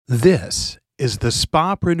This is the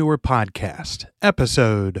Spapreneur Podcast,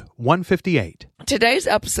 episode 158. Today's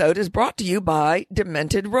episode is brought to you by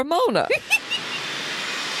Demented Ramona.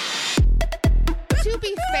 To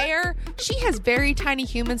be fair, she has very tiny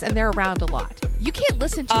humans and they're around a lot. You can't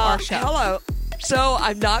listen to our show. Hello. So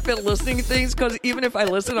I've not been listening to things because even if I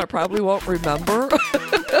listen, I probably won't remember.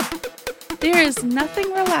 There is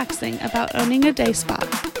nothing relaxing about owning a day spa.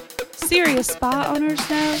 Serious spa owners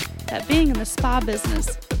know that being in the spa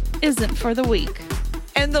business isn't for the weak.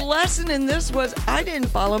 And the lesson in this was I didn't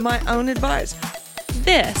follow my own advice.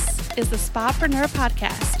 This is the Spapreneur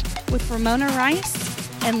Podcast with Ramona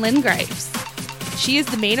Rice and Lynn Graves. She is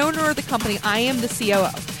the main owner of the company. I am the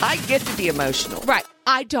COO. I get to be emotional. Right.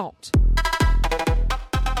 I don't.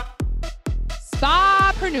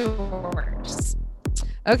 Spapreneurs.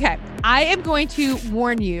 Okay. I am going to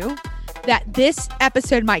warn you that this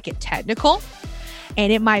episode might get technical.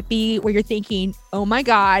 And it might be where you're thinking, oh my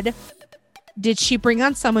God, did she bring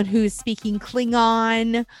on someone who's speaking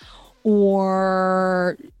Klingon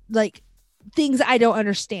or like things I don't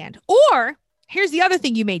understand? Or here's the other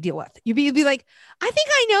thing you may deal with. You'd be like, I think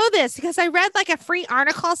I know this because I read like a free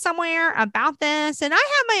article somewhere about this and I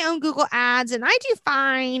have my own Google ads and I do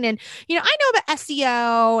fine. And, you know, I know about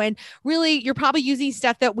SEO and really you're probably using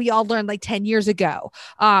stuff that we all learned like 10 years ago.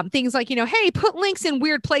 Things like, you know, hey, put links in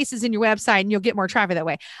weird places in your website and you'll get more traffic that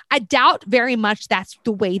way. I doubt very much that's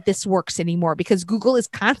the way this works anymore because Google is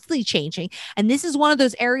constantly changing. And this is one of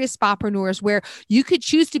those areas, Spapreneurs, where you could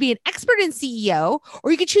choose to be an expert in CEO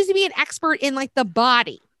or you could choose to be an expert in like the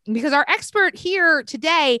body. Because our expert here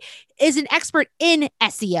today is an expert in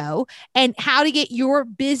SEO and how to get your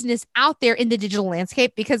business out there in the digital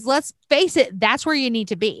landscape. Because let's face it, that's where you need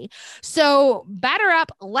to be. So batter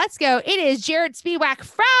up. Let's go. It is Jared Spiewak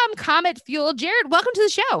from Comet Fuel. Jared, welcome to the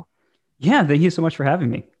show. Yeah, thank you so much for having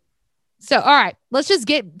me. So, all right, let's just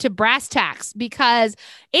get to brass tacks because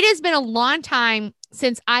it has been a long time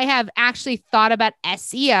since I have actually thought about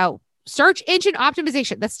SEO. Search engine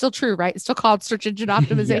optimization. That's still true, right? It's still called search engine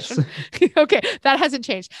optimization. Okay. That hasn't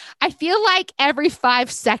changed. I feel like every 5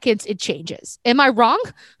 seconds it changes. Am I wrong?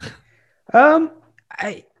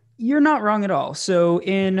 You're not wrong at all. So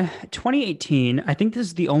in 2018, I think this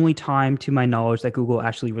is the only time to my knowledge that Google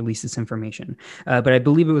actually released this information. But I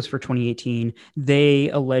believe it was for 2018. They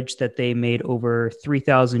alleged that they made over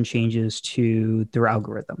 3,000 changes to their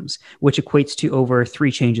algorithms, which equates to over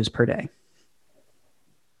 3 changes per day.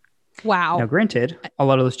 Wow. Now, granted, a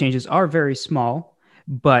lot of those changes are very small,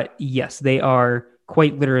 but yes, they are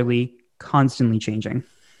quite literally constantly changing.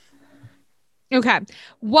 Okay.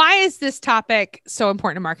 Why is this topic so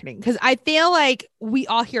important in marketing? Because I feel like we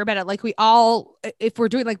all hear about it. Like we all, if we're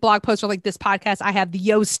doing like blog posts or like this podcast, I have the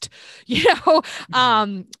Yoast,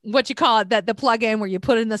 what you call it, the plugin where you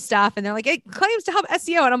put in the stuff and they're like, it claims to help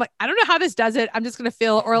SEO. And I'm like, I don't know how this does it. I'm just going to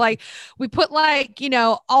fill, or like we put like,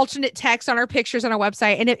 alternate text on our pictures on our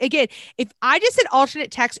website. And again, if I just said alternate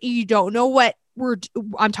text and you don't know what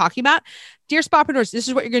I'm talking about, dear Spapreneurs, this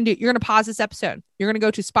is what you're going to do. You're going to pause this episode. You're going to go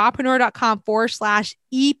to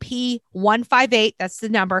spapreneur.com/EP158. That's the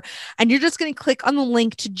number. And you're just going to click on the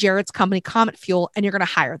link to Jared's company, Comet Fuel, and you're going to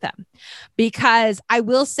hire them. Because I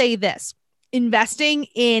will say this, investing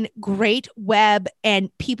in great web and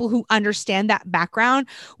people who understand that background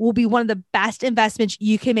will be one of the best investments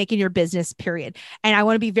you can make in your business, period. And I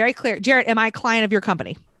want to be very clear. Jared, am I a client of your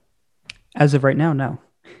company? As of right now, no.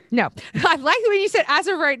 No, I like it when you said as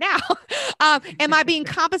of right now. Am I being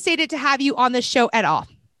compensated to have you on this show at all?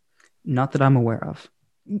 Not that I'm aware of.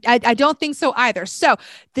 I don't think so either. So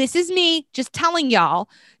this is me just telling y'all,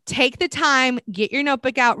 take the time, get your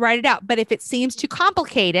notebook out, write it out. But if it seems too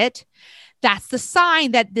complicated, that's the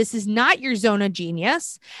sign that this is not your zone of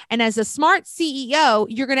genius. And as a smart CEO,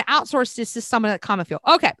 you're going to outsource this to someone at Comet Fuel.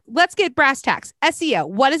 Okay, let's get brass tacks. SEO,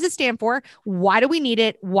 what does it stand for? Why do we need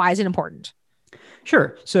it? Why is it important?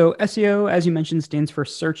 Sure. So SEO, as you mentioned, stands for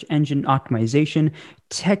search engine optimization.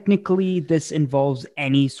 Technically, this involves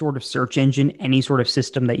any sort of search engine, any sort of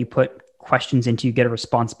system that you put questions into, you get a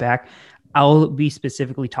response back. I'll be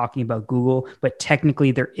specifically talking about Google, but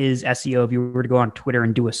technically there is SEO. If you were to go on Twitter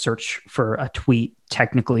and do a search for a tweet,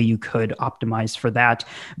 technically you could optimize for that.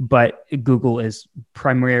 But Google is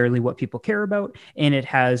primarily what people care about. And it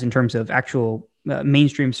has, in terms of actual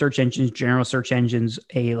mainstream search engines, general search engines,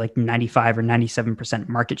 a like 95 or 97%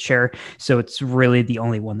 market share. So it's really the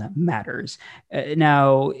only one that matters.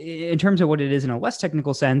 Now, in terms of what it is in a less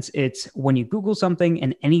technical sense, it's when you Google something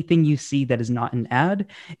and anything you see that is not an ad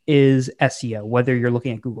is SEO, whether you're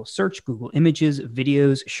looking at Google search, Google images,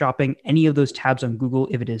 videos, shopping, any of those tabs on Google.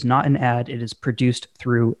 If it is not an ad, it is produced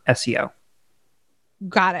through SEO.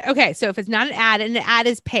 Got it. Okay. So if it's not an ad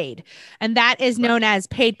is paid, and that is known as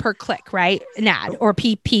paid per click, right? An ad or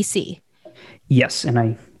PPC. Yes.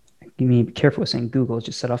 And you need to be careful with saying Google.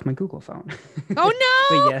 Just set off my Google phone. Oh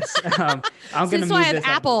no! But yes, I'm going to move I have this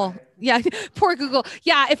Apple. Yeah, poor Google.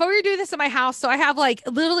 Yeah, if I were to do this in my house, so I have like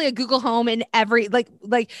literally a Google Home in every like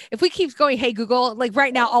if we keep going, hey Google, like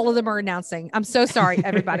right now, all of them are announcing. I'm so sorry,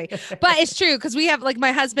 everybody, but it's true because we have like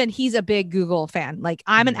my husband. He's a big Google fan. Like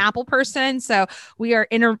I'm an Apple person, so we are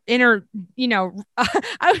inner. You know, I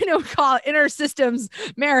don't know what to call it inner systems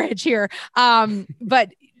marriage here. But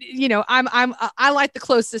you know, I like the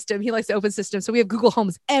closed system. He likes the open system. So we have Google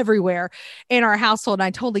Homes everywhere in our household. And I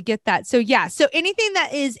totally get that. So yeah. So anything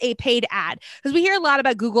that is a paid ad, because we hear a lot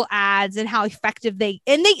about Google ads and how effective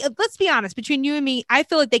let's be honest, between you and me, I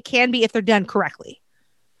feel like they can be if they're done correctly.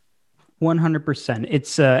 100%.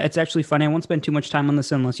 It's actually funny. I won't spend too much time on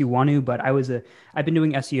this unless you want to, but I've been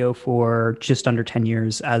doing SEO for just under 10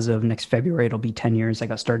 years. As of next February, it'll be 10 years. I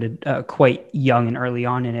got started quite young and early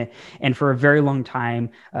on in it. And for a very long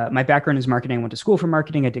time, my background is marketing. I went to school for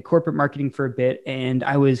marketing. I did corporate marketing for a bit, and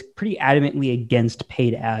I was pretty adamantly against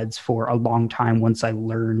paid ads for a long time once I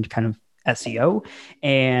learned kind of SEO.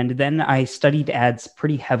 And then I studied ads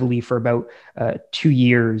pretty heavily for about 2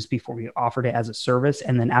 years before we offered it as a service.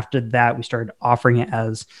 And then after that, we started offering it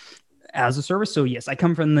as a service. So yes, I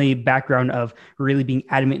come from the background of really being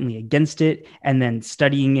adamantly against it and then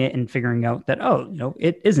studying it and figuring out that, oh, you know,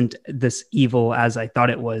 it isn't this evil as I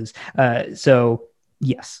thought it was. So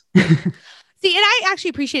yes. See, and I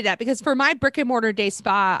actually appreciate that because for my brick and mortar day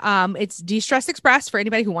spa, it's De-Stress Express for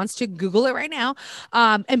anybody who wants to Google it right now.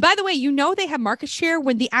 And by the way, you know they have market share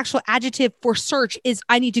when the actual adjective for search is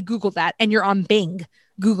I need to Google that, and you're on Bing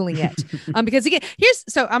Googling it. Because again,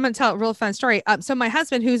 so I'm going to tell a real fun story. So my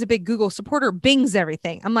husband, who's a big Google supporter, Bings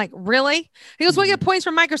everything. I'm like, really? He goes, well, you get points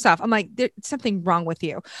from Microsoft. I'm like, there's something wrong with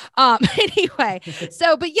you. Anyway,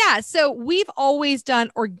 so we've always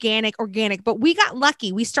done organic, but we got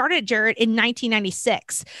lucky. We started Jared in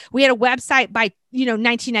 1996. We had a website by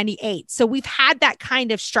 1998. So we've had that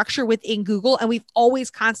kind of structure within Google, and we've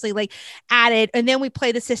always constantly added. And then we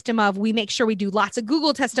play the system of we make sure we do lots of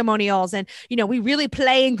Google testimonials, and we really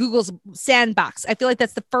play in Google's sandbox. I feel like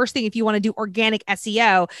that's the first thing if you want to do organic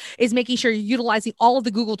SEO is making sure you're utilizing all of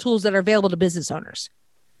the Google tools that are available to business owners.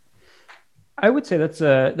 I would say that's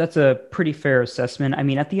a pretty fair assessment. I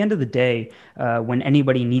mean, at the end of the day, when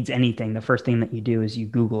anybody needs anything, the first thing that you do is you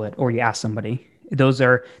Google it or you ask somebody.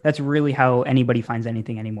 That's really how anybody finds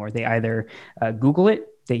anything anymore. They either Google it,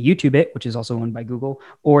 they YouTube it, which is also owned by Google,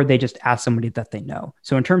 or they just ask somebody that they know.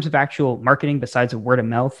 So in terms of actual marketing, besides of word of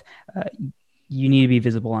mouth, you need to be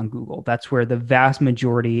visible on Google. That's where the vast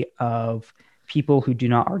majority of people who do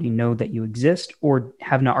not already know that you exist or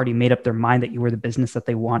have not already made up their mind that you are the business that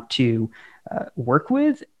they want to work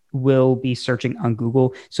with will be searching on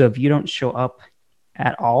Google. So if you don't show up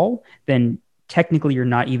at all, then technically you're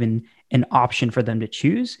not even an option for them to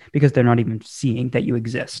choose because they're not even seeing that you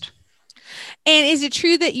exist. And is it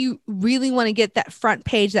true that you really want to get that front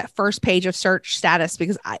page, that first page of search status?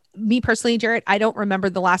 Because me personally, Jared, I don't remember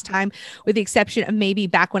the last time, with the exception of maybe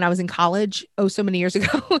back when I was in college, so many years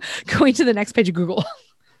ago, going to the next page of Google.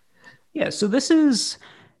 Yeah. So this is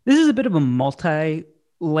a bit of a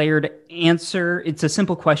multi-layered answer. It's a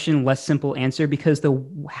simple question, less simple answer, because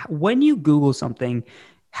when you Google something,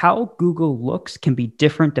 how Google looks can be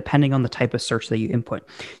different depending on the type of search that you input.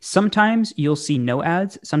 Sometimes you'll see no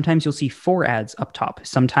ads. Sometimes you'll see 4 ads up top.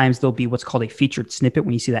 Sometimes there'll be what's called a featured snippet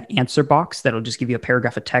when you see that answer box that'll just give you a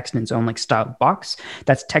paragraph of text in its own styled box.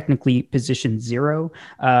 That's technically position 0.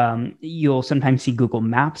 You'll sometimes see Google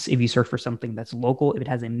Maps if you search for something that's local. If it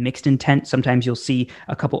has a mixed intent, sometimes you'll see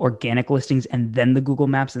a couple organic listings and then the Google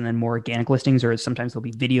Maps and then more organic listings, or sometimes there'll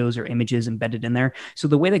be videos or images embedded in there. So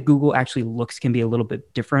the way that Google actually looks can be a little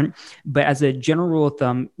bit different. But as a general rule of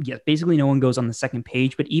thumb, yes, basically no one goes on the second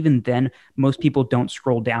page, but even then, most people don't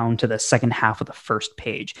scroll down to the second half of the first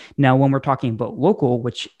page. Now, when we're talking about local,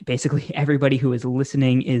 which basically everybody who is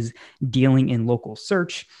listening is dealing in local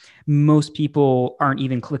search, most people aren't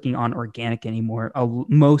even clicking on organic anymore.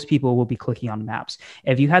 Most people will be clicking on maps.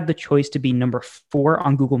 If you had the choice to be number 4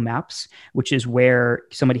 on Google Maps, which is where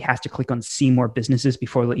somebody has to click on see more businesses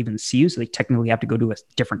before they'll even see you, so they technically have to go to a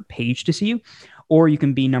different page to see you, or you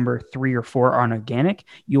can be number 3 or 4 on organic,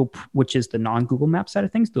 which is the non-Google Maps side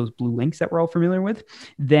of things, those blue links that we're all familiar with,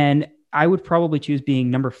 then I would probably choose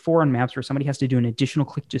being number 4 on Maps, where somebody has to do an additional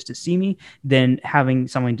click just to see me, than having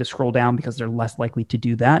someone to scroll down because they're less likely to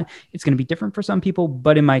do that. It's going to be different for some people,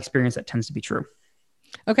 but in my experience, that tends to be true.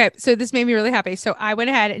 Okay. So this made me really happy. So I went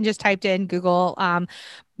ahead and just typed in Google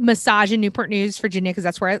massage in Newport News, Virginia, because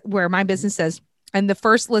that's where my business is. And the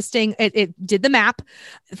first listing, it did the map.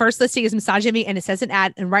 The first listing is Massage Envy, and it says an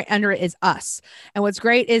ad, and right under it is us. And what's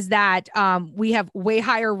great is that we have way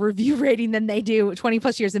higher review rating than they do, 20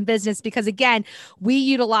 plus years in business, because again, we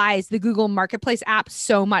utilize the Google Marketplace app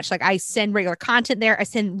so much. Like I send regular content there. I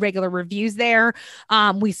send regular reviews there.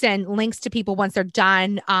 We send links to people once they're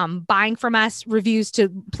done buying from us, reviews to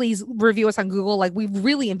please review us on Google. Like we've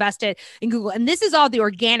really invested in Google. And this is all the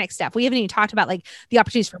organic stuff. We haven't even talked about like the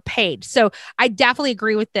opportunities for paid. So I definitely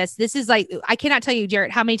agree with this. This is like, I cannot tell you,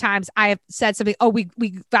 Jarrett, how many times I have said something, oh, we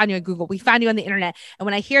found you on Google. We found you on the internet. And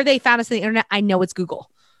when I hear they found us on the internet, I know it's Google.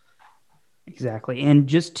 Exactly. And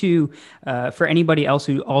just to, for anybody else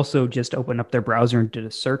who also just opened up their browser and did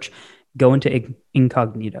a search, go into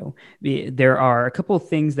incognito. There are a couple of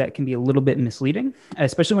things that can be a little bit misleading,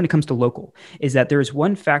 especially when it comes to local, is that there's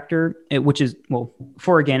one factor, which is, well,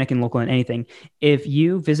 for organic and local and anything, if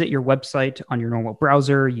you visit your website on your normal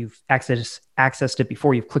browser, you've accessed it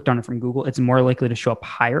before you've clicked on it from Google, it's more likely to show up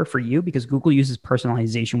higher for you because Google uses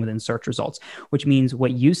personalization within search results, which means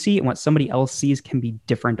what you see and what somebody else sees can be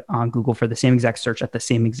different on Google for the same exact search at the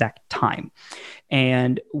same exact time.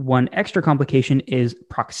 And one extra complication is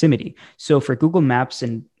proximity. So for Google Maps,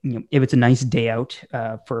 and if it's a nice day out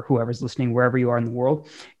for whoever's listening, wherever you are in the world,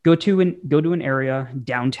 go to an area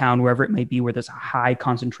downtown, wherever it might be, where there's a high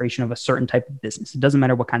concentration of a certain type of business. It doesn't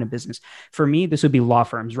matter what kind of business. For me, this would be law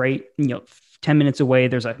firms, right? 10 minutes away,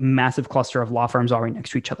 there's a massive cluster of law firms all right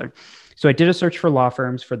next to each other. So I did a search for law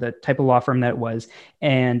firms for the type of law firm that it was.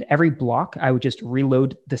 And every block, I would just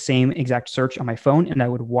reload the same exact search on my phone. And I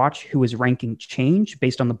would watch who was ranking change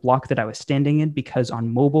based on the block that I was standing in, because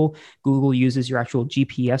on mobile, Google uses your actual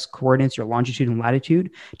GPS coordinates, your longitude and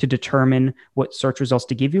latitude, to determine what search results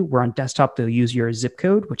to give you. Where on desktop, they'll use your zip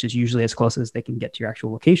code, which is usually as close as they can get to your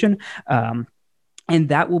actual location. And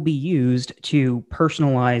that will be used to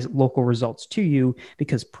personalize local results to you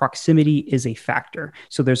because proximity is a factor.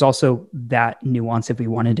 So there's also that nuance if we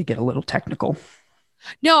wanted to get a little technical.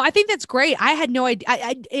 No, I think that's great. I had no idea.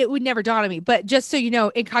 It would never dawn on me. But just so you know,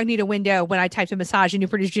 incognito window, when I typed in massage and new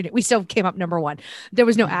producer unit, we still came up number one. There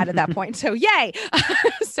was no ad at that point. So yay.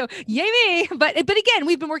 So yay me. But again,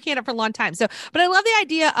 we've been working at it for a long time. So, but I love the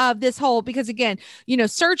idea of this whole, because again,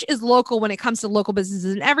 search is local when it comes to local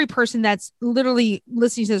businesses, and every person that's literally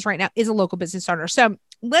listening to this right now is a local business owner. So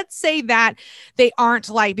let's say that they aren't,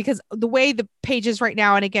 like, because the way the page is right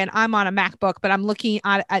now, and again, I'm on a MacBook, but I'm looking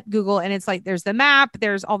at Google, and it's like, there's the map,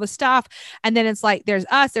 there's all the stuff. And then it's like, there's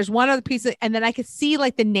us, there's one other piece, and then I could see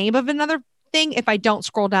like the name of another thing if I don't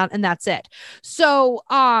scroll down, and that's it. So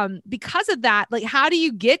because of that, like, how do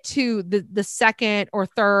you get to the second or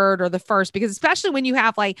third or the first? Because especially when you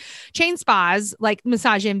have like chain spas like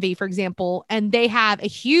Massage Envy, for example, and they have a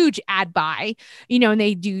huge ad buy, and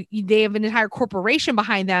they have an entire corporation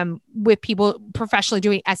behind them with people professionally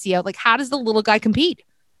doing SEO. Like, how does the little guy compete?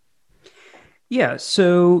 Yeah,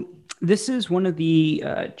 so this is one of the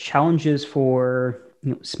challenges for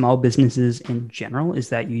small businesses in general, is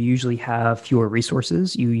that you usually have fewer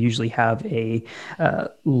resources. You usually have a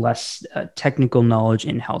less technical knowledge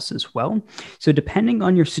in-house as well. So depending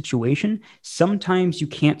on your situation, sometimes you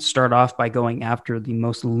can't start off by going after the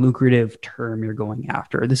most lucrative term you're going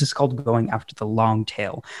after. This is called going after the long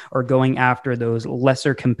tail, or going after those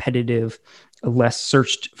lesser competitive, less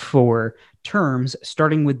searched for terms,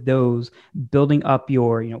 starting with those, building up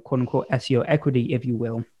your, quote unquote, SEO equity, if you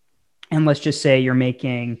will. And let's just say you're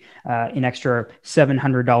making an extra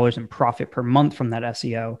 $700 in profit per month from that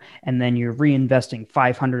SEO, and then you're reinvesting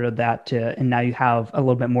 500 of that and now you have a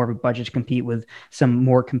little bit more of a budget to compete with some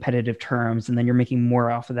more competitive terms, and then you're making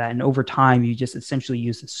more off of that. And over time, you just essentially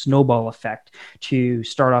use the snowball effect to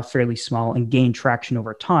start off fairly small and gain traction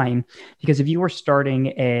over time. Because if you were starting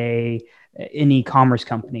an e-commerce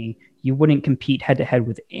company, you wouldn't compete head to head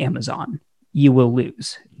with Amazon. You will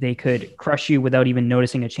lose. They could crush you without even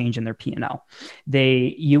noticing a change in their P&L.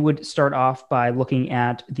 You would start off by looking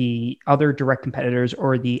at the other direct competitors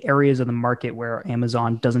or the areas of the market where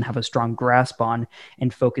Amazon doesn't have a strong grasp on,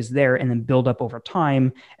 and focus there, and then build up over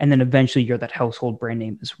time. And then eventually you're that household brand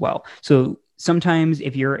name as well. So sometimes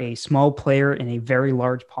if you're a small player in a very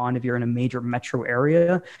large pond, if you're in a major metro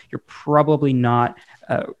area, you're probably not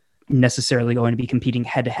necessarily going to be competing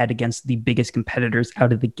head to head against the biggest competitors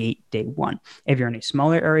out of the gate day one. If you're in a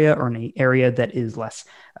smaller area, or in an area that is less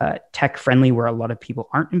tech friendly, where a lot of people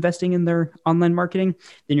aren't investing in their online marketing,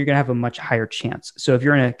 then you're going to have a much higher chance. So if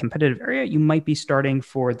you're in a competitive area, you might be starting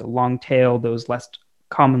for the long tail, those less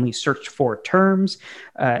commonly searched for terms,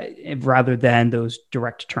 rather than those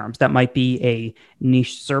direct terms. That might be a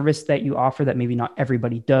niche service that you offer that maybe not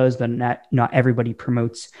everybody does, that not everybody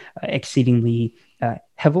promotes exceedingly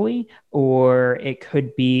heavily, or it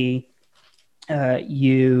could be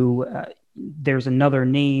there's another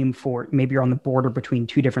name for, maybe you're on the border between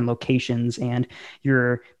two different locations and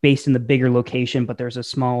you're based in the bigger location, but there's a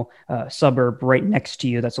small suburb right next to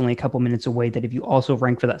you that's only a couple minutes away, that if you also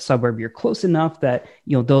rank for that suburb, you're close enough that,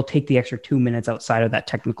 you know, they'll take the extra 2 minutes outside of that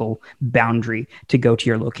technical boundary to go to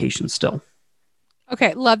your location still.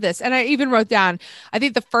 Okay, love this. And I even wrote down, I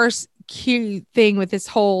think the first key thing with this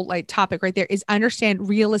whole like topic right there is understand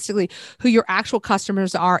realistically who your actual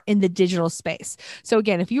customers are in the digital space. So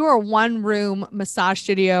again, if you are a one room massage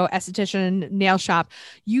studio, esthetician, nail shop,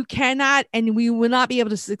 you cannot, and we will not be able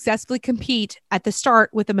to successfully compete at the start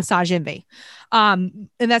with a Massage Envy. And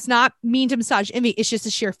that's not mean to Massage Envy. It's just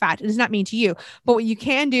a sheer fact. It is not mean to you. But what you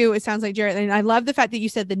can do, it sounds like, Jarrett, and I love the fact that you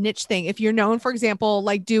said the niche thing. If you're known, for example,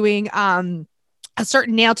 like doing, a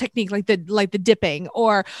certain nail technique, like the dipping,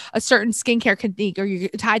 or a certain skincare technique, or you're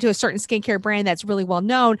tied to a certain skincare brand that's really well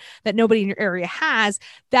known that nobody in your area has,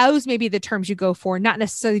 those may be the terms you go for, not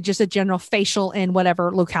necessarily just a general facial in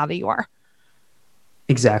whatever locality you are.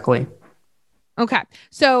 Exactly. Okay.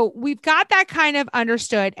 So we've got that kind of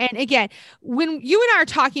understood. And again, when you and I are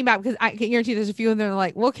talking about, because I can guarantee there's a few of them that are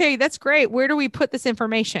like, well, okay, that's great. Where do we put this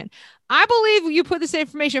information? I believe you put this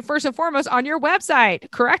information first and foremost on your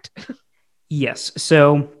website, correct? Yes.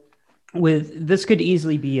 So with this could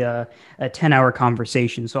easily be a 10-hour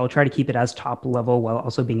conversation. So I'll try to keep it as top level while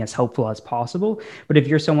also being as helpful as possible. But if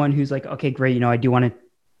you're someone who's like, okay, great, you know, I do want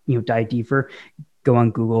to, dive deeper, go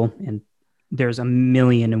on Google, and there's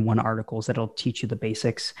 1,000,001 articles that'll teach you the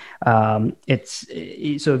basics. So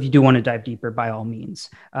if you do want to dive deeper, by all means.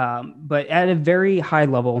 But at a very high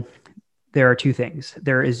level, there are two things.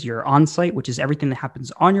 There is your on-site, which is everything that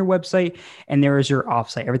happens on your website, and there is your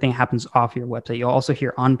off-site, everything that happens off your website. You'll also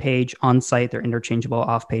hear on-page, on-site, they're interchangeable,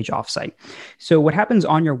 off-page, off-site. So what happens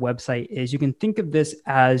on your website is you can think of this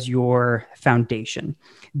as your foundation.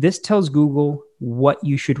 This tells Google what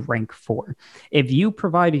you should rank for. If you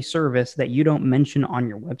provide a service that you don't mention on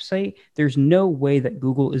your website, there's no way that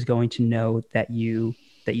Google is going to know that you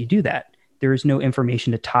do that. There is no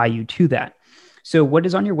information to tie you to that. So what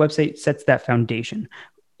is on your website sets that foundation.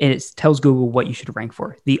 It tells Google what you should rank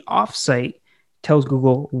for. The offsite tells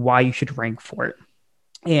Google why you should rank for it.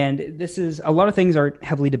 And this is, a lot of things are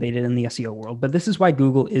heavily debated in the SEO world, but this is why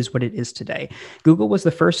Google is what it is today. Google was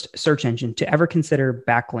the first search engine to ever consider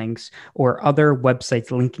backlinks or other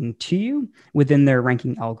websites linking to you within their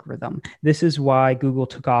ranking algorithm. This is why Google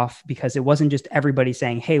took off, because it wasn't just everybody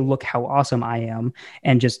saying, hey, look how awesome I am,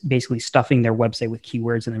 and just basically stuffing their website with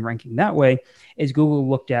keywords and then ranking that way. Is Google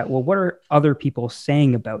looked at, well, what are other people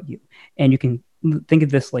saying about you? And you can think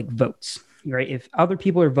of this like votes. Right? If other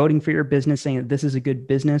people are voting for your business saying that this is a good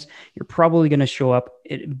business, you're probably going to show up,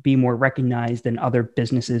 be more recognized than other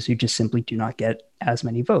businesses who just simply do not get as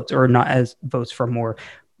many votes, or not as votes from more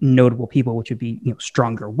notable people, which would be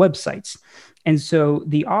stronger websites. And so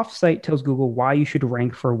the offsite tells Google why you should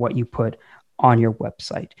rank for what you put on your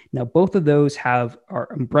website. Now, both of those are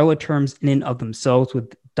umbrella terms in and of themselves,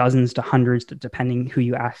 with dozens to hundreds, depending who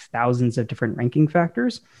you ask, thousands of different ranking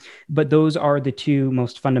factors. But those are the two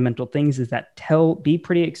most fundamental things, is that be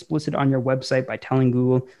pretty explicit on your website by telling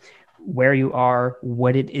Google where you are,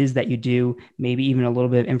 what it is that you do, maybe even a little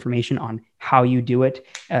bit of information on how you do it,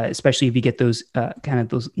 especially if you get those kind of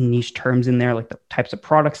those niche terms in there, like the types of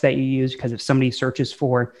products that you use. Because if somebody searches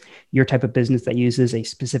for your type of business that uses a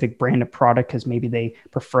specific brand of product, because maybe they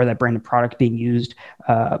prefer that brand of product being used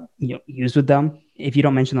with them, if you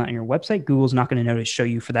don't mention that on your website, Google's not going to know to show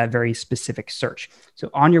you for that very specific search. So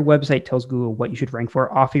on your website tells Google what you should rank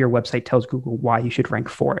for. Off of your website tells Google why you should rank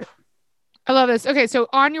for it. I love this. Okay. So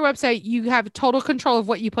on your website, you have total control of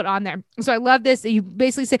what you put on there. So I love this. You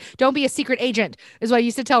basically say, don't be a secret agent, is what I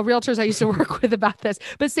used to tell realtors I used to work with about this.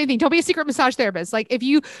 But same thing, don't be a secret massage therapist. Like if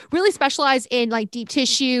you really specialize in like deep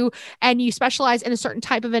tissue and you specialize in a certain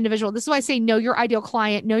type of individual, this is why I say, know your ideal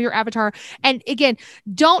client, know your avatar. And again,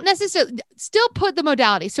 don't necessarily still put the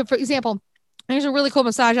modality. So for example, there's a really cool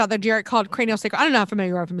massage out there, Jarrett, called craniosacral. I don't know how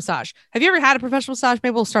familiar you are with massage. Have you ever had a professional massage?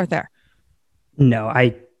 Maybe we'll start there. No,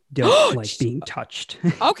 I don't like being touched.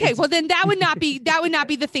 Okay. Well, then that would not be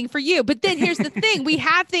the thing for you. But then here's the thing. We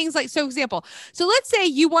have things like, so example, so let's say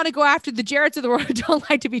you want to go after the Jarretts of the world who don't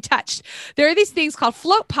like to be touched. There are these things called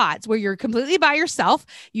float pods where you're completely by yourself,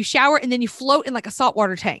 you shower, and then you float in like a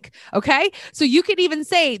saltwater tank. Okay. So you could even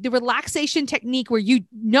say the relaxation technique where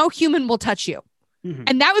no human will touch you.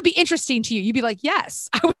 And that would be interesting to you. You'd be like, yes,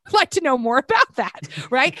 I would like to know more about that.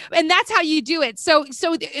 Right. And that's how you do it.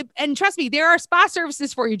 And trust me, there are spa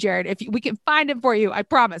services for you, Jared. We can find them for you, I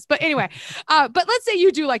promise. But anyway, but let's say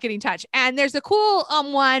you do like getting touched, and there's a cool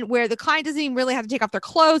one where the client doesn't even really have to take off their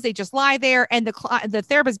clothes. They just lie there and the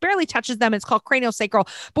therapist barely touches them. It's called craniosacral.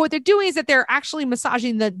 But what they're doing is that they're actually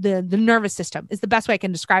massaging the nervous system is the best way I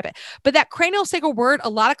can describe it. But that craniosacral word, a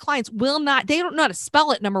lot of clients they don't know how to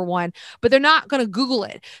spell it, number one, but they're not going to Google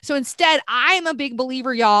it. So instead, I'm a big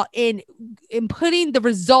believer, y'all, in putting the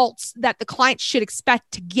results that the client should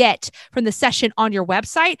expect to get from the session on your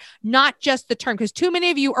website, not just the term, because too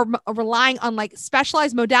many of you are relying on like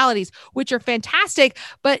specialized modalities, which are fantastic,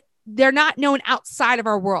 but they're not known outside of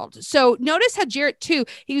our world. So notice how Jared too,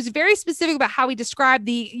 he was very specific about how he described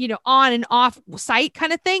the, on and off site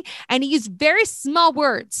kind of thing. And he used very small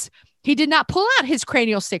words. He did not pull out his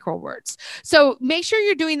craniosacral words. So make sure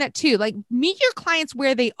you're doing that too. Like meet your clients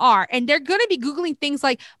where they are, and they're going to be Googling things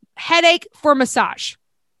like headache for massage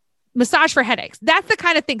for headaches. That's the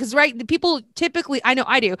kind of thing. Cause right. The people typically, I know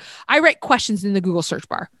I do, I write questions in the Google search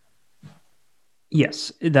bar.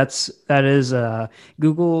 Yes, that is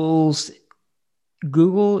Google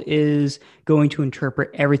is going to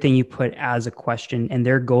interpret everything you put as a question, and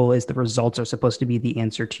their goal is the results are supposed to be the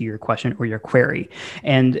answer to your question or your query.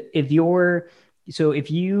 And if you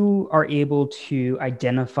are able to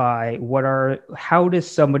identify how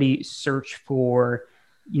does somebody search for,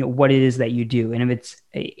 what it is that you do, and if it's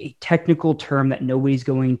a technical term that nobody's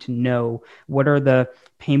going to know, what are the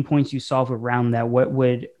pain points you solve around that? What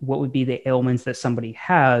would be the ailments that somebody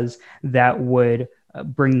has that would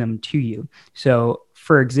bring them to you? So,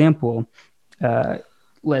 for example,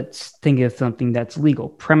 let's think of something that's legal: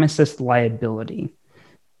 premises liability.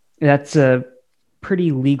 That's a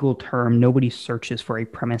pretty legal term. Nobody searches for a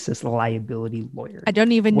premises liability lawyer. I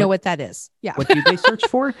don't even know what that is. Yeah. What do they search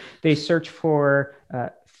for? They search for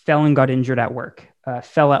fell and got injured at work,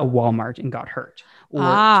 fell at a Walmart and got hurt, or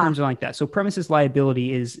terms like that. So premises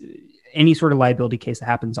liability is any sort of liability case that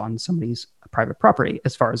happens on somebody's private property,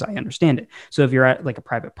 as far as I understand it. So if you're at like a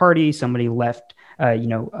private party, somebody left,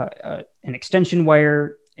 an extension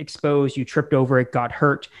wire exposed, you tripped over it, got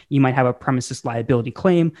hurt, you might have a premises liability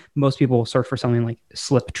claim. Most people will search for something like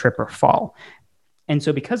slip, trip, or fall. And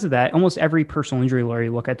so because of that, almost every personal injury lawyer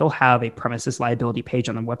you look at, they'll have a premises liability page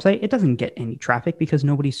on their website. It doesn't get any traffic because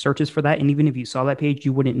nobody searches for that. And even if you saw that page,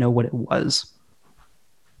 you wouldn't know what it was.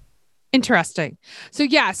 Interesting.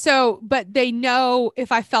 But they know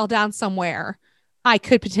if I fell down somewhere, I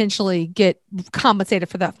could potentially get compensated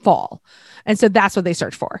for that fall. And so that's what they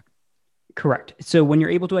search for. Correct. So when you're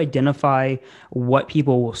able to identify what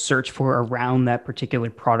people will search for around that particular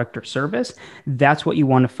product or service, that's what you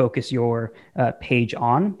want to focus your page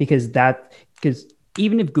on, because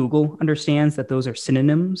even if Google understands that those are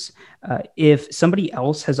synonyms, if somebody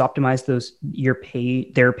else has optimized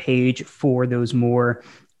their page for those more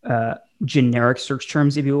generic search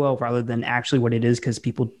terms, if you will, rather than actually what it is, because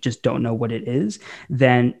people just don't know what it is,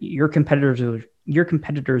 then your competitors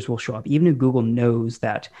will show up. Even if Google knows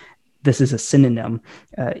that this is a synonym,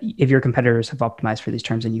 if your competitors have optimized for these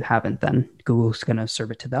terms and you haven't, then Google's going to serve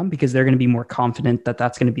it to them because they're going to be more confident that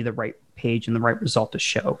that's going to be the right page and the right result to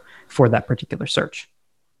show for that particular search.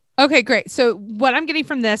 Okay, great. So what I'm getting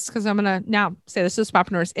from this, because I'm going to now say this to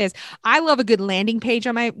Spapreneurs, is I love a good landing page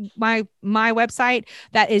on my website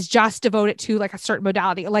that is just devoted to like a certain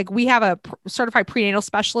modality. Like we have a certified prenatal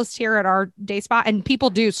specialist here at our day spa, and people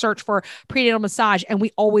do search for prenatal massage, and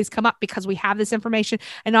we always come up because we have this information.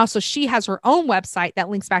 And also she has her own website that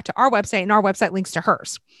links back to our website, and our website links to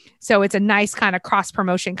hers. So it's a nice kind of cross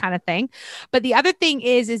promotion kind of thing. But the other thing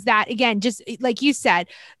is that, again, just like you said,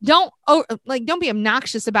 don't be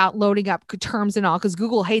obnoxious about loading up terms and all, because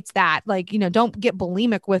Google hates that. Like, don't get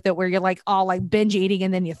bulimic with it where you're like all like binge eating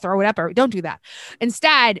and then you throw it up. Or don't do that.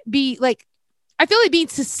 Instead, be like, I feel like being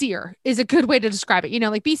sincere is a good way to describe it.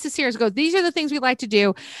 Like be sincere as goes. These are the things we like to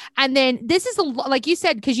do. And then this is like you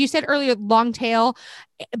said, because you said earlier, long tail,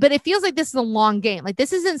 but it feels like this is a long game. Like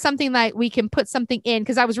this isn't something that we can put something in,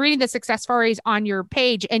 because I was reading the success stories on your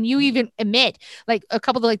page, and you even admit like a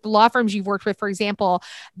couple of like the law firms you've worked with, for example,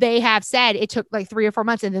 they have said it took like 3 or 4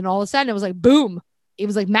 months, and then all of a sudden it was like, boom, it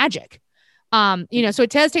was like magic. So it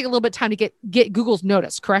does take a little bit of time to get Google's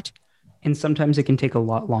notice, correct? And sometimes it can take a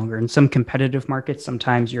lot longer. In some competitive markets,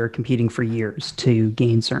 sometimes you're competing for years to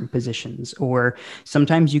gain certain positions, or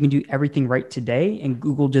sometimes you can do everything right today and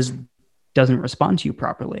Google just doesn't respond to you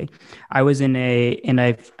properly. I was in and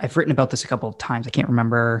I've written about this a couple of times. I can't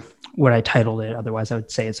remember what I titled it. Otherwise I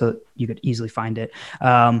would say it so that you could easily find it.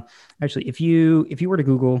 Actually, if you were to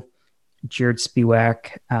Google Jared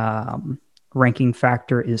Spiewak, ranking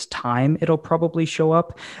factor is time, it'll probably show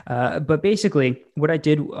up. But basically, what I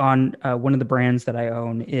did on one of the brands that I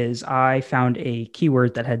own is I found a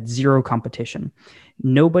keyword that had zero competition.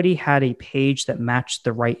 Nobody had a page that matched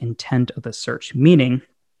the right intent of the search, meaning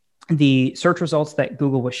the search results that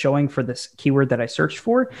Google was showing for this keyword that I searched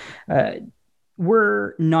for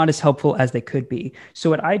were not as helpful as they could be. So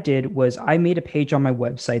what I did was I made a page on my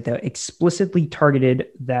website that explicitly targeted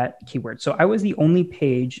that keyword. So I was the only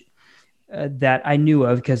page that I knew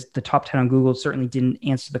of, because the top 10 on Google certainly didn't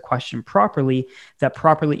answer the question properly, that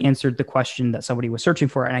properly answered the question that somebody was searching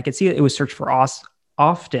for. And I could see that it was searched for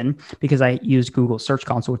often because I used Google Search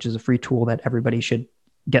Console, which is a free tool that everybody should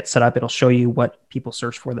get set up. It'll show you what people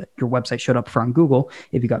search for that your website showed up for on Google,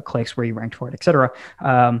 if you got clicks, where you ranked for it, etc.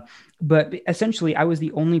 But essentially, I was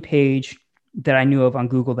the only page that I knew of on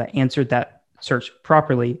Google that answered that search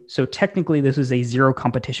properly. So technically, this is a zero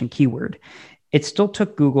competition keyword. It still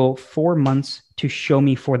took Google 4 months to show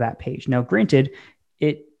me for that page. Now, granted,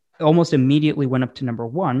 it almost immediately went up to number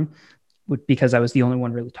one because I was the only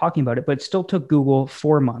one really talking about it, but it still took Google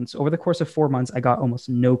 4 months. Over the course of 4 months, I got almost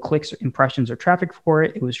no clicks or impressions or traffic for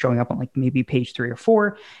it. It was showing up on like maybe page 3 or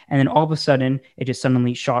 4. And then all of a sudden, it just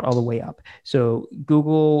suddenly shot all the way up. So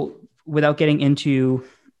Google, without getting into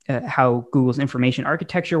how Google's information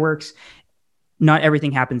architecture works, not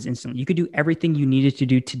everything happens instantly. You could do everything you needed to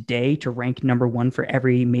do today to rank number one for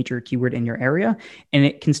every major keyword in your area, and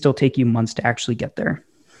it can still take you months to actually get there.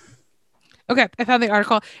 Okay, I found the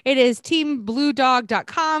article. It is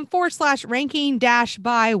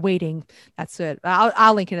teambluedog.com/ranking-by-weighting. That's it.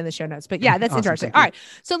 I'll link it in the show notes. But yeah, that's awesome. Interesting. All right.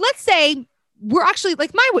 So let's say we're actually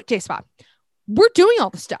like my JSpot. We're doing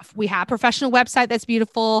all the stuff. We have a professional website that's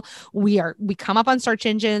beautiful. We come up on search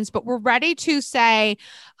engines, but we're ready to say,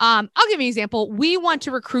 I'll give you an example. We want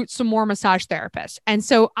to recruit some more massage therapists. And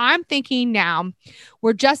so I'm thinking now,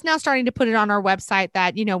 we're just now starting to put it on our website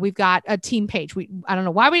that, we've got a team page. I don't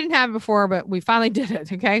know why we didn't have it before, but we finally did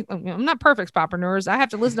it. Okay. I'm not perfect, Spotpreneurs. I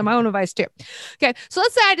have to listen to my own advice too. Okay. So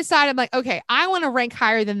let's say I decide, I'm like, okay, I want to rank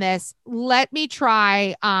higher than this. Let me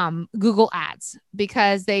try Google Ads,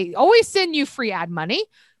 because they always send you free ad money.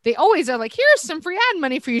 They always are like, here's some free ad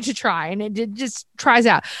money for you to try. And it just tries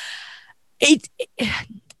out.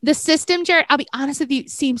 The system, Jared, I'll be honest with you,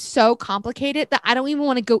 seems so complicated that I don't even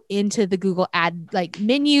want to go into the Google ad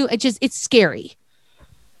menu. It's scary.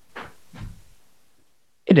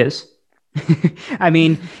 It is. I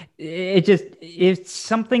mean, it's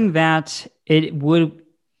something that it would,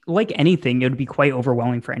 like anything, it would be quite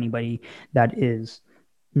overwhelming for anybody that is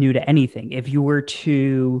new to anything. If you were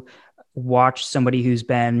to watch somebody who's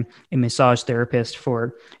been a massage therapist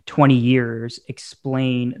for 20 years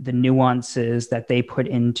explain the nuances that they put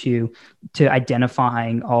into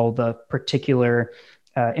identifying all the particular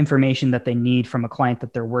information that they need from a client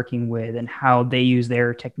that they're working with, and how they use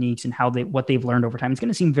their techniques and what they've learned over time, it's going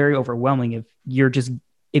to seem very overwhelming if you just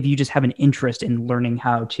have an interest in learning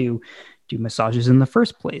how to do massages in the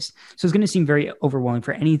first place. So it's going to seem very overwhelming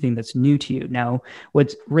for anything that's new to you. Now,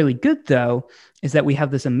 what's really good though, is that we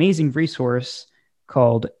have this amazing resource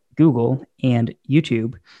called Google and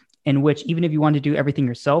YouTube, in which even if you want to do everything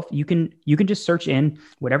yourself, you can just search in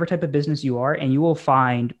whatever type of business you are, and you will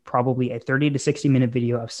find probably a 30 to 60 minute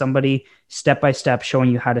video of somebody step-by-step showing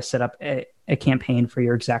you how to set up a campaign for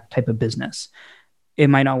your exact type of business. It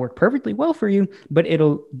might not work perfectly well for you, but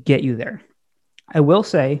it'll get you there. I will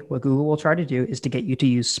say what Google will try to do is to get you to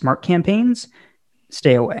use smart campaigns.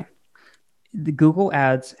 Stay away. The Google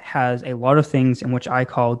Ads has a lot of things in which I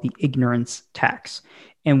call the ignorance tax,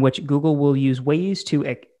 in which Google will use ways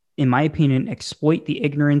to, in my opinion, exploit the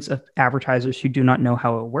ignorance of advertisers who do not know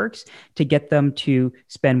how it works to get them to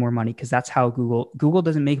spend more money. Because that's how Google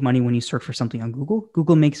doesn't make money when you search for something on Google.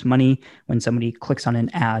 Google makes money when somebody clicks on an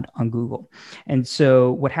ad on Google. And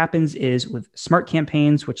so what happens is with smart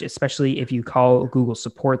campaigns, which especially if you call Google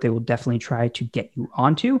support, they will definitely try to get you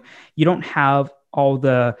onto. You don't have all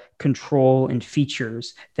the control and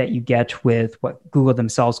features that you get with what Google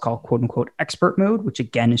themselves call quote unquote expert mode, which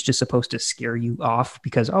again is just supposed to scare you off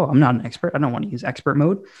because, oh, I'm not an expert. I don't want to use expert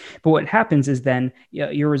mode. But what happens is then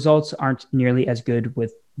your results aren't nearly as good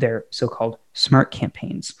with their so-called smart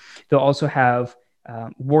campaigns. They'll also have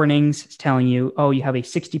warnings telling you, oh, you have a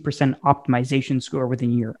 60% optimization score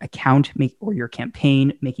within your account or your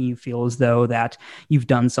campaign, making you feel as though that you've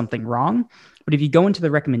done something wrong. But if you go into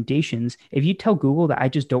the recommendations, if you tell Google that I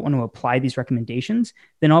just don't want to apply these recommendations,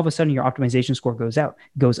 then all of a sudden your optimization score goes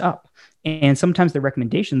up. And sometimes the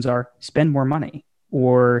recommendations are spend more money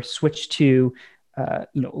or switch to,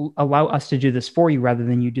 allow us to do this for you rather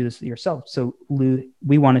than you do this yourself. So Lou,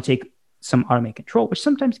 we want to take some automated control, which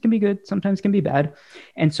sometimes can be good, sometimes can be bad.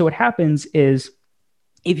 And so what happens is,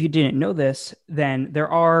 if you didn't know this, then there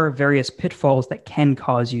are various pitfalls that can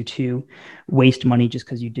cause you to waste money just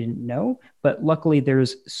because you didn't know. But luckily,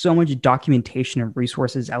 there's so much documentation and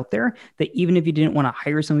resources out there that even if you didn't want to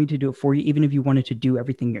hire somebody to do it for you, even if you wanted to do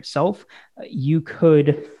everything yourself, you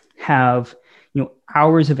could have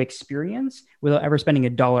hours of experience without ever spending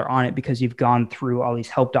 $1 on it, because you've gone through all these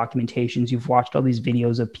help documentations, you've watched all these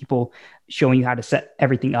videos of people showing you how to set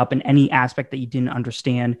everything up, and any aspect that you didn't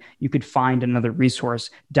understand, you could find another resource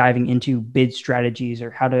diving into bid strategies, or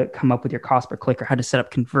how to come up with your cost per click, or how to set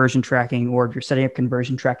up conversion tracking. Or if you're setting up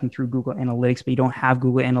conversion tracking through Google Analytics, but you don't have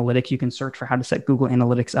Google Analytics, you can search for how to set Google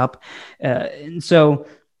Analytics up. And so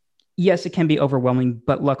yes, it can be overwhelming,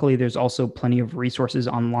 but luckily there's also plenty of resources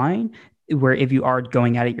online where if you are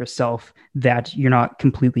going at it yourself, that you're not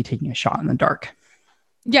completely taking a shot in the dark.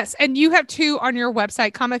 Yes. And you have two on your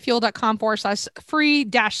website,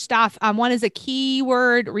 commonfuel.com/free-stuff. One is a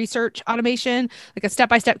keyword research automation, like a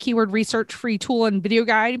step-by-step keyword research free tool and video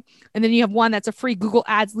guide. And then you have one that's a free Google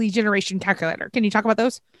Ads lead generation calculator. Can you talk about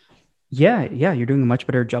those? Yeah. You're doing a much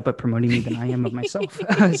better job at promoting me than I am of myself.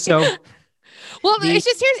 Well, it's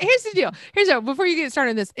just here's the deal. Before you get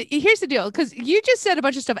started on this, here's the deal, because you just said a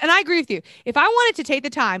bunch of stuff, and I agree with you. If I wanted to take the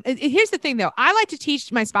time, here's the thing though, I like to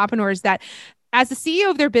teach my spapreneurs that as the CEO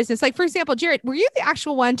of their business, like for example, Jared, were you the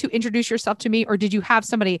actual one to introduce yourself to me, or did you have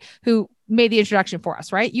somebody who made the introduction for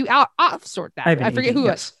us? Right? You outsourced that. I forget who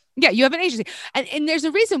it was. Yeah, you have an agency. And there's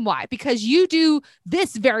a reason why, because you do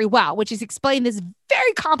this very well, which is explain this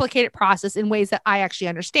very complicated process in ways that I actually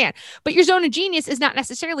understand. But your zone of genius is not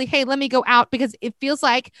necessarily, hey, let me go out, because it feels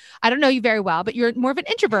like I don't know you very well, but you're more of an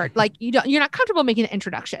introvert. Like you're not comfortable making an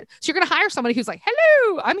introduction. So you're going to hire somebody who's like,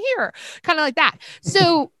 hello, I'm here, kind of like that.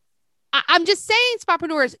 So I'm just saying,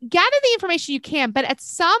 spapreneurs, gather the information you can, but at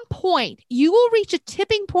some point you will reach a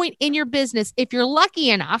tipping point in your business, if you're lucky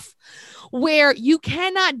enough, where you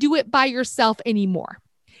cannot do it by yourself anymore.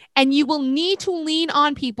 And you will need to lean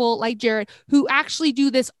on people like Jared who actually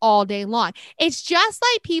do this all day long. It's just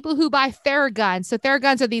like people who buy Theraguns. So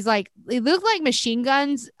Theraguns are these they look like machine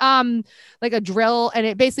guns, like a drill, and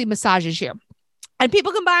it basically massages you. And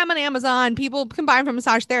people can buy them on Amazon. People can buy them from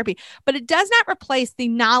Massage Therapy, but it does not replace the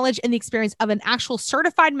knowledge and the experience of an actual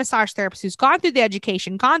certified massage therapist who's gone through the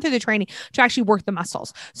education, gone through the training to actually work the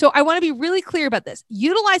muscles. So I want to be really clear about this.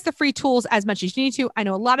 Utilize the free tools as much as you need to. I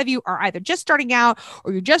know a lot of you are either just starting out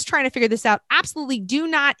or you're just trying to figure this out. Absolutely do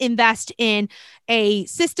not invest in a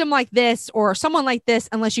system like this or someone like this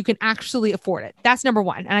unless you can actually afford it. That's number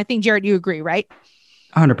one. And I think, Jared, you agree, right?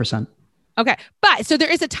 100%. Okay. But so there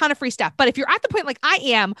is a ton of free stuff. But if you're at the point like I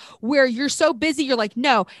am, where you're so busy, you're like,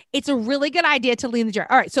 no, it's a really good idea to lean the jar.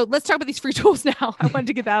 All right. So let's talk about these free tools now. I wanted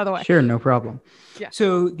to get that out of the way. Sure. No problem. Yeah.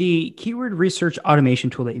 So the keyword research automation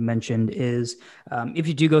tool that you mentioned is, if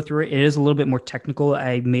you do go through it, it is a little bit more technical.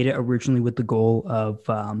 I made it originally with the goal of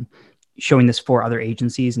showing this for other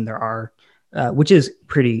agencies, and there are, which is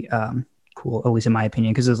pretty cool, at least in my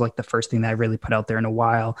opinion, because it was like the first thing that I really put out there in a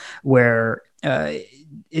while, where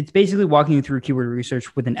it's basically walking you through keyword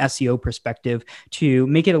research with an SEO perspective to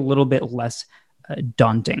make it a little bit less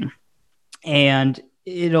daunting. And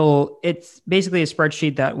it's basically a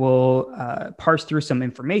spreadsheet that will parse through some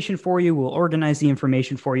information for you, will organize the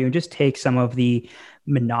information for you, and just take some of the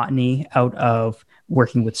monotony out of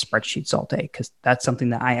working with spreadsheets all day, because that's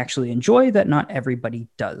something that I actually enjoy that not everybody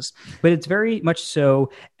does. But it's very much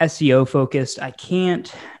so SEO focused. I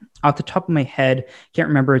can't, off the top of my head, can't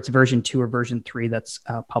remember it's version 2 or version 3 that's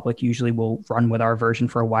public. Usually we'll run with our version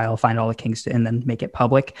for a while, find all the kinks and then make it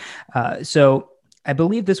public. So I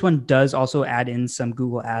believe this one does also add in some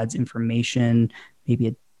Google Ads information. Maybe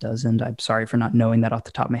it doesn't. I'm sorry for not knowing that off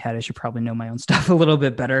the top of my head. I should probably know my own stuff a little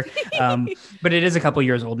bit better. But it is a couple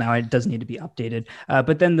years old now. It does need to be updated.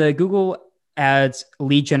 But then the Google Ads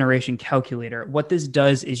lead generation calculator, what this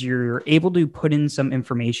does is you're able to put in some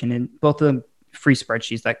information in both the free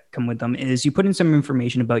spreadsheets that come with them. Is you put in some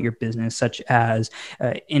information about your business, such as,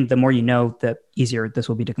 and the more you know, the easier this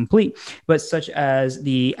will be to complete, but such as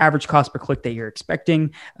the average cost per click that you're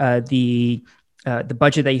expecting, the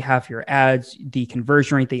budget that you have for your ads, the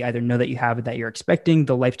conversion rate that you either know that you have or that you're expecting,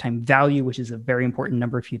 the lifetime value, which is a very important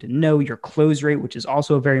number for you to know, your close rate, which is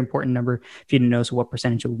also a very important number for you to know. So what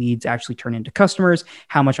percentage of leads actually turn into customers,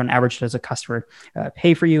 how much on average does a customer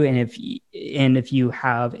pay for you? And if you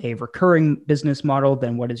have a recurring business model,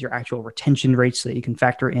 then what is your actual retention rate, so that you can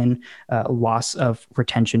factor in loss of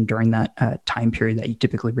retention during that time period that you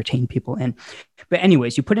typically retain people in. But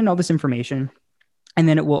anyways, you put in all this information, and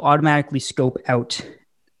then it will automatically scope out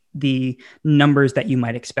the numbers that you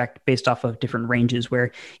might expect based off of different ranges,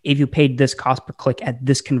 where if you paid this cost per click at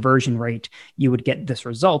this conversion rate, you would get this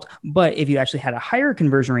result. But if you actually had a higher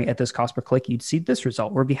conversion rate at this cost per click, you'd see this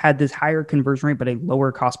result. Or if you had this higher conversion rate, but a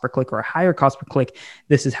lower cost per click or a higher cost per click,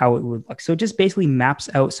 this is how it would look. So it just basically maps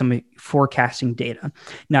out some forecasting data.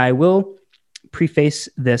 Now, I will preface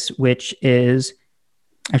this, which is,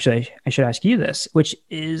 actually, I should ask you this, which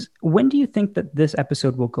is, when do you think that this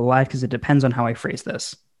episode will go live? Because it depends on how I phrase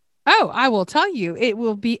this. Oh, I will tell you. It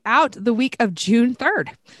will be out the week of June 3rd.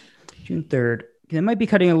 June 3rd. It might be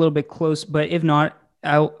cutting a little bit close, but if not,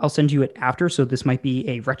 I'll send you it after. So this might be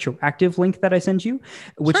a retroactive link that I send you,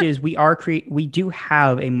 which Sure. is we do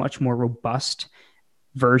have a much more robust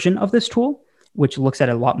version of this tool, which looks at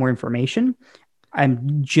a lot more information.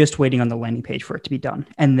 I'm just waiting on the landing page for it to be done,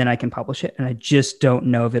 and then I can publish it. And I just don't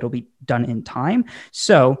know if it'll be done in time.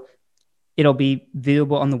 So it'll be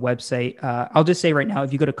viewable on the website. I'll just say right now,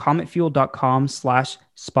 if you go to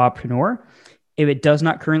cometfuel.com/spapreneur, if it does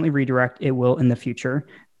not currently redirect, it will in the future,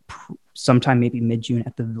 sometime maybe mid-June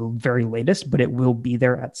at the very latest, but it will be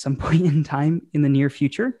there at some point in time in the near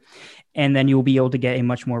future. And then you'll be able to get a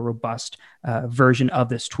much more robust version of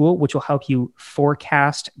this tool, which will help you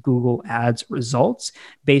forecast Google Ads results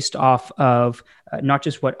based off of not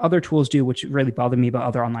just what other tools do, which really bother me about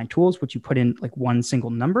other online tools, which you put in like one single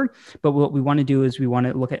number. But what we want to do is we want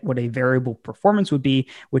to look at what a variable performance would be,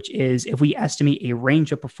 which is if we estimate a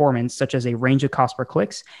range of performance, such as a range of cost per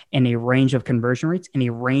clicks and a range of conversion rates and a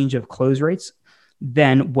range of close rates,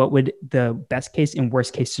 then what would the best case and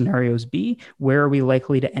worst case scenarios be? Where are we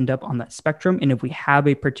likely to end up on that spectrum? And if we have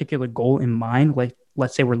a particular goal in mind, like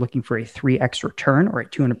let's say we're looking for a 3x return or a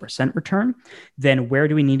 200% return, then where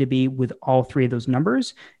do we need to be with all three of those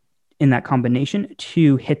numbers in that combination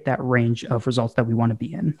to hit that range of results that we want to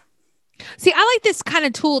be in? See, I like this kind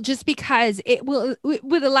of tool just because it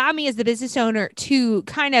would allow me as the business owner to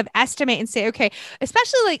kind of estimate and say, okay,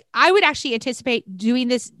 especially like I would actually anticipate doing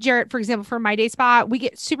this, Jarrett, for example, for My Day Spa, we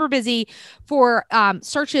get super busy for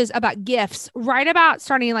searches about gifts right about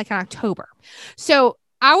starting like in October. So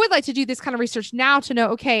I would like to do this kind of research now to know,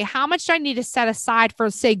 okay, how much do I need to set aside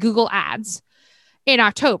for, say, Google Ads in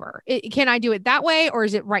October? Can I do it that way, or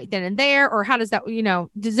is it right then and there? Or how does that,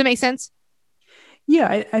 does it make sense?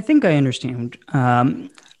 Yeah, I think I understand.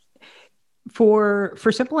 For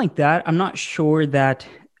something like that, I'm not sure that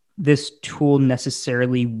this tool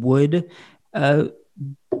necessarily would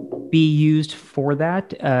be used for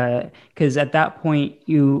that, because at that point,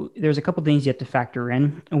 there's a couple things you have to factor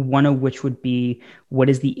in. One of which would be, what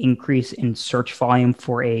is the increase in search volume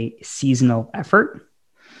for a seasonal effort?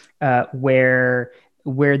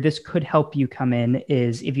 Where this could help you come in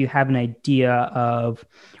is if you have an idea of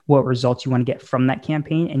what results you want to get from that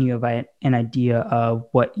campaign and you have an idea of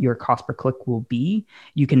what your cost per click will be,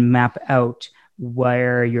 you can map out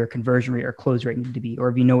where your conversion rate or close rate need to be. Or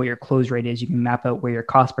if you know what your close rate is, you can map out where your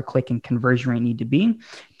cost per click and conversion rate need to be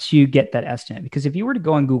to get that estimate. Because if you were to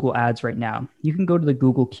go on Google Ads right now, you can go to the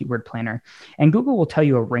Google Keyword Planner and Google will tell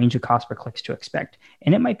you a range of cost per clicks to expect.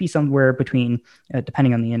 And it might be somewhere between,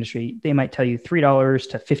 depending on the industry, they might tell you $3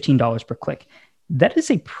 to $15 per click. That is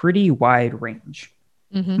a pretty wide range.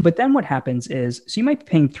 Mm-hmm. But then what happens is, so you might be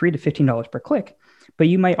paying $3 to $15 per click, but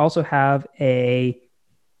you might also have an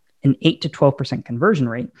 8 to 12% conversion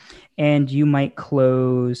rate, and you might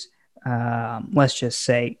close, let's just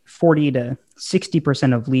say 40 to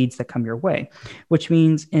 60% of leads that come your way, which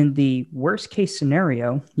means in the worst case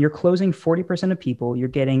scenario, you're closing 40% of people, you're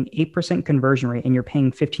getting 8% conversion rate, and you're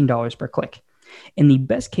paying $15 per click. In the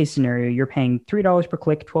best case scenario, you're paying $3 per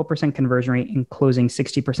click, 12% conversion rate, and closing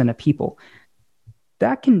 60% of people.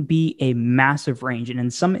 That can be a massive range. And in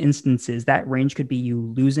some instances, that range could be you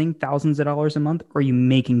losing thousands of dollars a month or you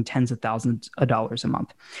making tens of thousands of dollars a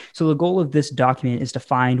month. So the goal of this document is to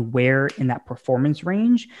find where in that performance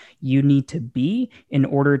range you need to be in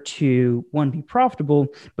order to, one, be profitable,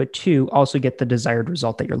 but two, also get the desired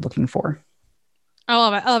result that you're looking for. I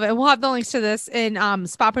love it. I love it. And we'll have the links to this in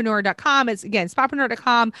spapreneur.com. It's again,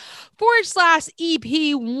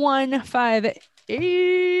 spapreneur.com/EP158.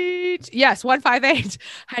 Yes, 158.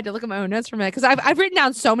 I had to look at my own notes for a minute because I've written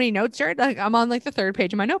down so many notes, Jared. Like I'm on like the third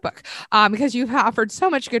page of my notebook because you've offered so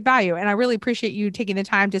much good value. And I really appreciate you taking the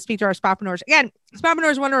time to speak to our Spapreneurs. Again,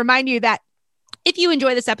 Spapreneurs want to remind you that if you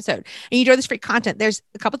enjoy this episode and you enjoy this free content, there's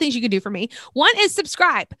a couple things you can do for me. One is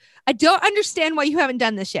subscribe. I don't understand why you haven't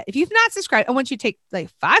done this yet. If you've not subscribed, I want you to take like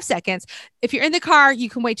 5 seconds. If you're in the car, you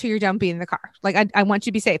can wait till you're done being in the car. Like I want you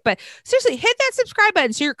to be safe, but seriously, hit that subscribe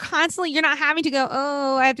button. So you're not having to go,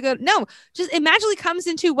 oh, I have to go. No, just it magically comes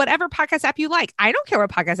into whatever podcast app you like. I don't care what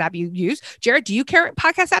podcast app you use. Jared, do you care what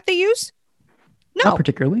podcast app they use? No. Not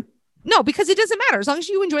particularly. No, because it doesn't matter. As long as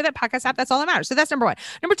you enjoy that podcast app, that's all that matters. So that's number one.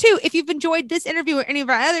 Number two, if you've enjoyed this interview or any of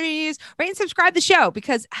our other interviews, rate and subscribe the show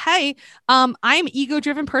because, hey, I'm an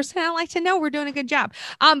ego-driven person. I like to know we're doing a good job.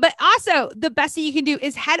 But also, the best thing you can do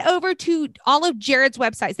is head over to all of Jared's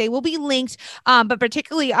websites. They will be linked, but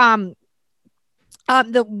particularly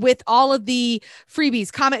with all of the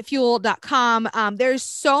freebies, cometfuel.com. There's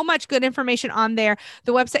so much good information on there.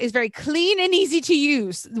 The website is very clean and easy to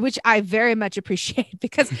use, which I very much appreciate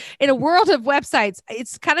because in a world of websites,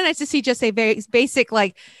 it's kind of nice to see just a very basic,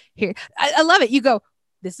 like here. I love it. You go,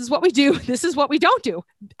 this is what we do. This is what we don't do.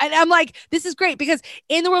 And I'm like, this is great because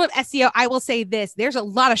in the world of SEO, I will say this, there's a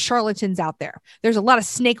lot of charlatans out there. There's a lot of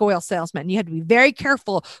snake oil salesmen. You have to be very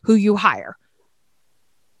careful who you hire.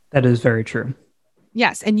 That is very true.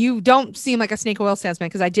 Yes. And you don't seem like a snake oil salesman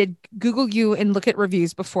because I did Google you and look at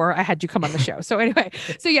reviews before I had you come on the show. So anyway,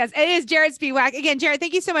 so yes, it is Jared Spiewak. Again, Jared,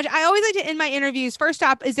 thank you so much. I always like to end my interviews. First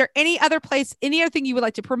off, is there any other thing you would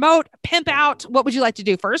like to promote, pimp out? What would you like to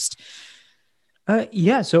do first?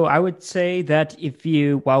 Yeah. So I would say that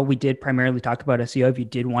while we did primarily talk about SEO, if you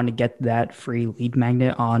did want to get that free lead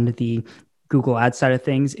magnet on the Google Ads side of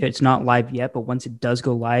things, it's not live yet, but once it does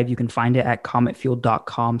go live, you can find it at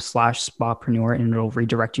cometfuel.com/spapreneur and it'll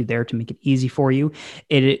redirect you there to make it easy for you.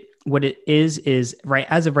 What it is right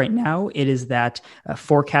as of right now, it is that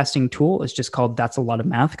forecasting tool. It's just called That's a Lot of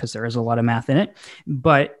Math because there is a lot of math in it,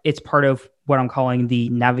 but it's part of what I'm calling the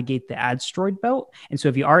Navigate the Adstroid belt. And so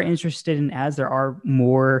if you are interested in ads, there are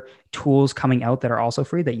more tools coming out that are also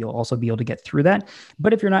free that you'll also be able to get through that.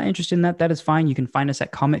 But if you're not interested in that, that is fine. You can find us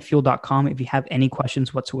at cometfuel.com. If you have any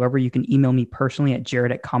questions whatsoever, you can email me personally at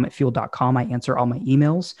jared@cometfuel.com. I answer all my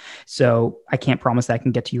emails. So I can't promise that I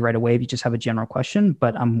can get to you right away if you just have a general question,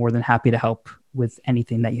 but I'm more than happy to help with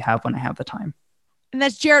anything that you have when I have the time. And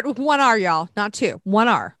that's Jared with one R, y'all, not two, one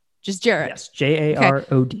R, just Jared. Yes,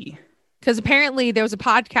 Jarod. Okay. Because apparently there was a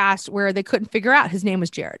podcast where they couldn't figure out his name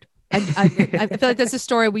was Jared. I feel like that's a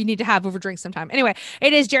story we need to have over drinks sometime. Anyway,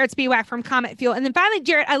 it is Jared Spiewak from Comet Fuel. And then finally,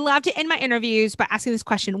 Jared, I love to end my interviews by asking this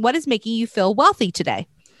question. What is making you feel wealthy today?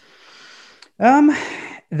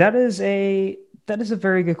 That is a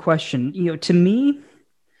very good question. To me,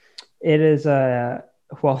 it is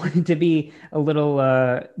to be a little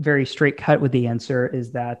very straight cut with the answer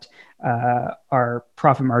is that our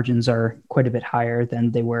profit margins are quite a bit higher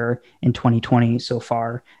than they were in 2020 so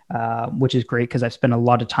far, which is great because I've spent a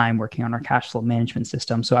lot of time working on our cash flow management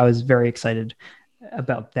system. So I was very excited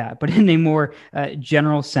about that. But in a more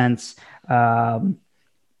general sense,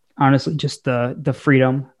 honestly, just the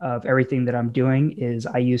freedom of everything that I'm doing is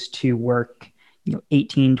I used to work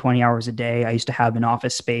 18, 20 hours a day. I used to have an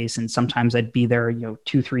office space and sometimes I'd be there,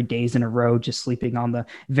 2-3 days in a row, just sleeping on the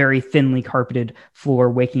very thinly carpeted floor,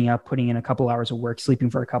 waking up, putting in a couple hours of work, sleeping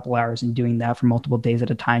for a couple hours and doing that for multiple days at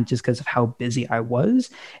a time, just because of how busy I was.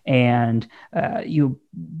 And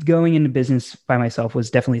going into business by myself was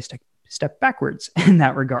definitely a step backwards in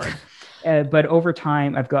that regard. But over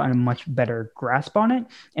time, I've gotten a much better grasp on it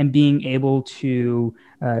and being able to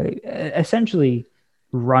essentially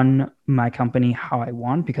run my company how I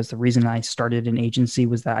want, because the reason I started an agency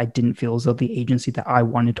was that I didn't feel as though the agency that I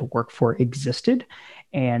wanted to work for existed.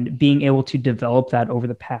 And being able to develop that over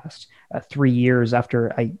the past 3 years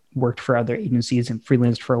after I worked for other agencies and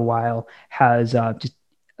freelanced for a while has just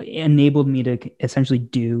enabled me to essentially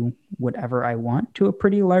do whatever I want to a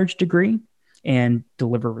pretty large degree and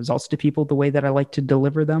deliver results to people the way that I like to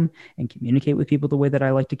deliver them and communicate with people the way that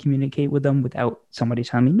I like to communicate with them without somebody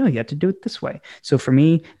telling me, no, you have to do it this way. So for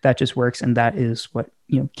me, that just works. And that is what,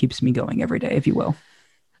 keeps me going every day, if you will.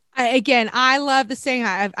 I love the saying.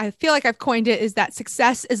 I feel like I've coined it is that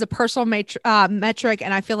success is a personal metric.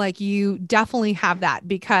 And I feel like you definitely have that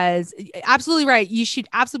because absolutely right. You should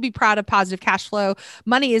absolutely be proud of positive cash flow.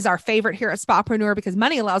 Money is our favorite here at Spapreneur because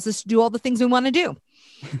money allows us to do all the things we want to do.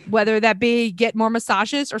 Whether that be get more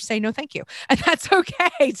massages or say no thank you, and that's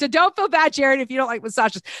okay. So don't feel bad, Jared, if you don't like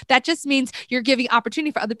massages. That just means you're giving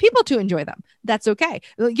opportunity for other people to enjoy them. That's okay.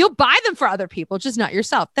 You'll buy them for other people, just not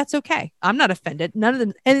yourself. That's okay. I'm not offended. None of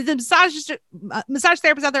them. And the massage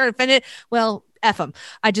therapists out there are offended. Well, F them.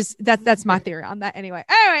 That's my theory on that. Anyway,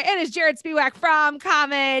 it is Jared Spiewak from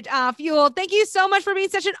Comet Fuel. Thank you so much for being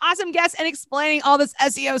such an awesome guest and explaining all this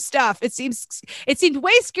SEO stuff. It seemed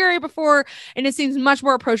way scary before, and it seems much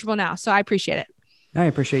more approachable now. So I appreciate it. I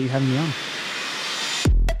appreciate you having me on.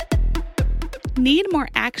 Need more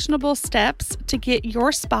actionable steps to get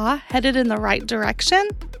your spa headed in the right direction?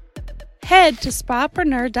 Head to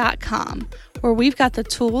spapreneur.com, where we've got the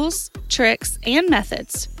tools, tricks, and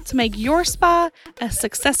methods to make your spa as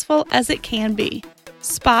successful as it can be.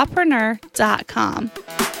 Spapreneur.com.